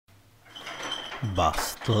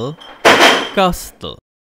Bastl Kastle.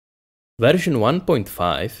 Version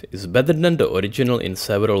 1.5 is better than the original in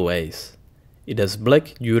several ways. It has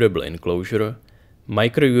black durable enclosure,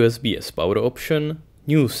 micro USB as power option,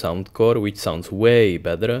 new sound core which sounds way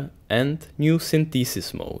better, and new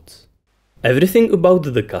synthesis modes. Everything about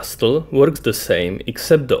the Kastle works the same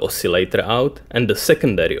except the oscillator out and the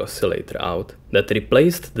secondary oscillator out that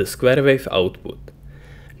replaced the square wave output.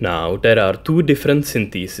 Now there are two different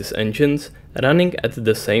synthesis engines running at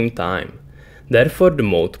the same time. Therefore the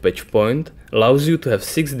mode patch point allows you to have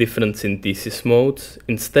 6 different synthesis modes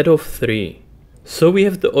instead of 3. So we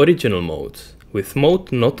have the original modes. With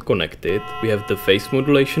mode not connected, we have the phase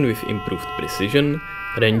modulation with improved precision,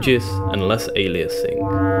 ranges and less aliasing.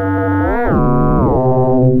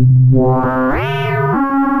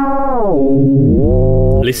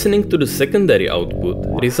 Listening to the secondary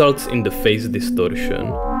output results in the phase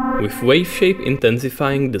distortion, with wave shape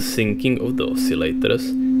intensifying the syncing of the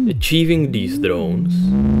oscillators, achieving these drones.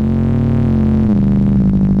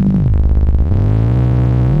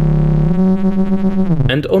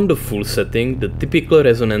 And on the full setting, the typical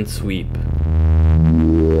resonant sweep.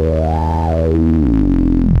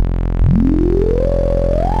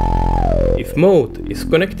 If mode is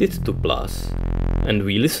connected to plus, and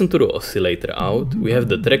we listen to the oscillator out, we have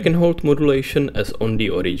the track and hold modulation as on the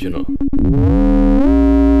original.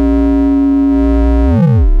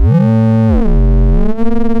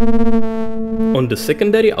 On the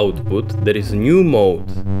secondary output there is a new mode,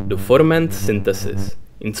 the 4-man synthesis,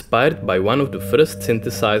 inspired by one of the first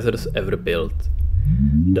synthesizers ever built.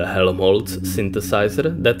 The Helmholtz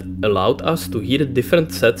synthesizer that allowed us to hear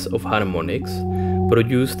different sets of harmonics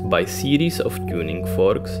produced by series of tuning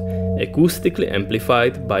forks, acoustically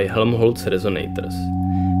amplified by Helmholtz resonators,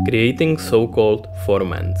 creating so-called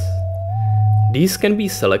 4-mans. These can be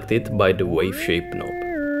selected by the wave shape knob.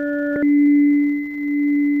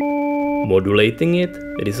 Modulating it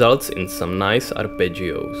results in some nice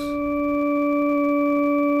arpeggios.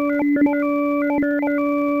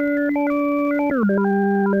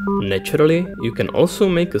 Naturally, you can also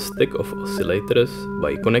make a stack of oscillators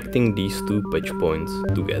by connecting these two patch points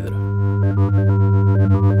together.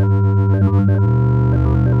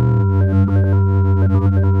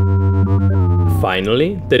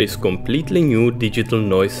 Finally, there is completely new digital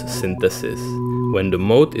noise synthesis when the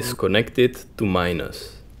mode is connected to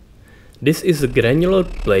minus. This is a granular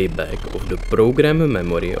playback of the program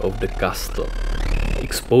memory of the Kastle,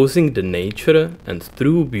 exposing the nature and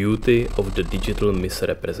true beauty of the digital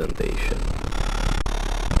misrepresentation.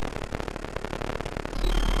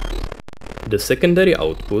 The secondary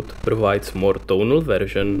output provides more tonal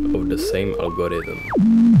version of the same algorithm.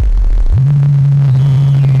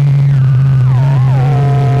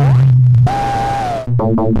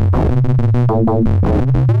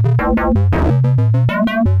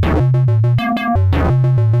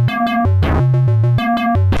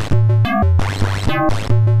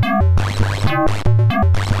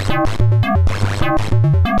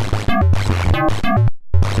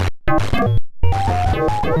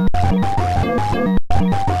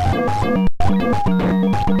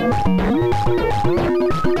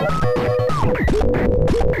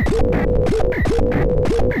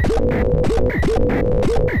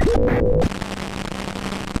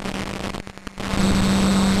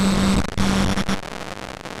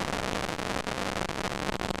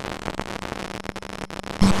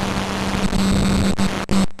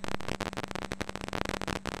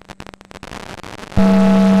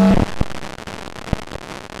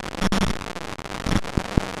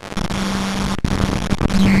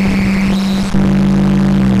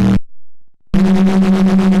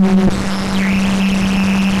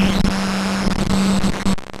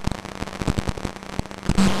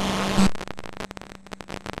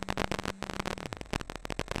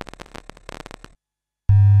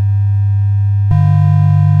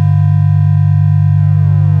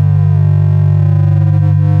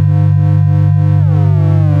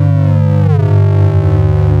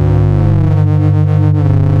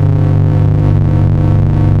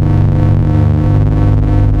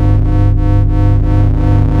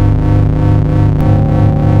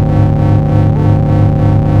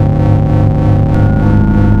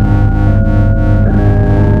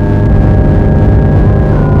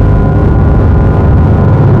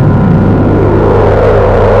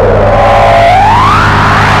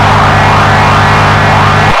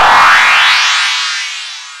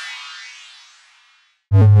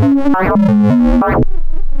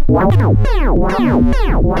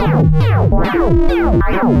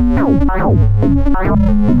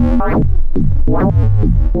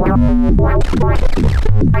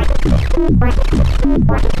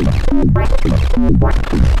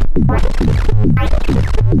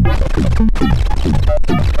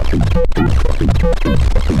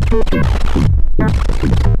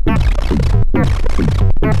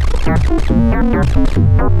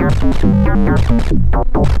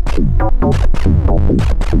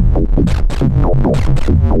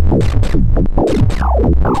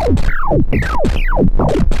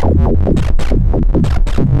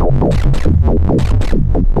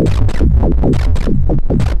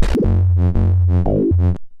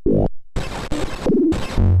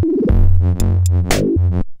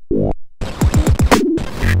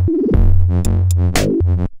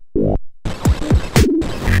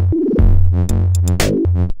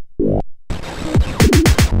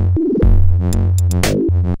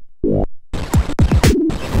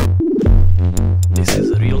 This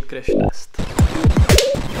is a real crash test.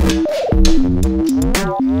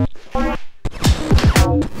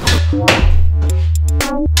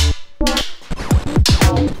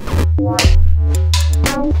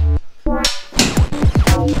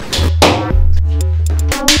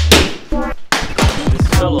 This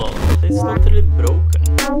fell off. It's not really broken.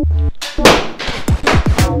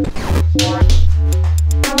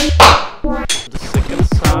 The second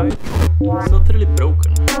side is not really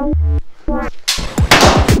broken.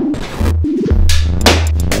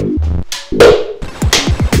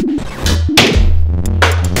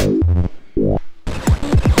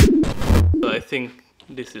 So I think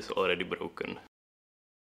this is already broken.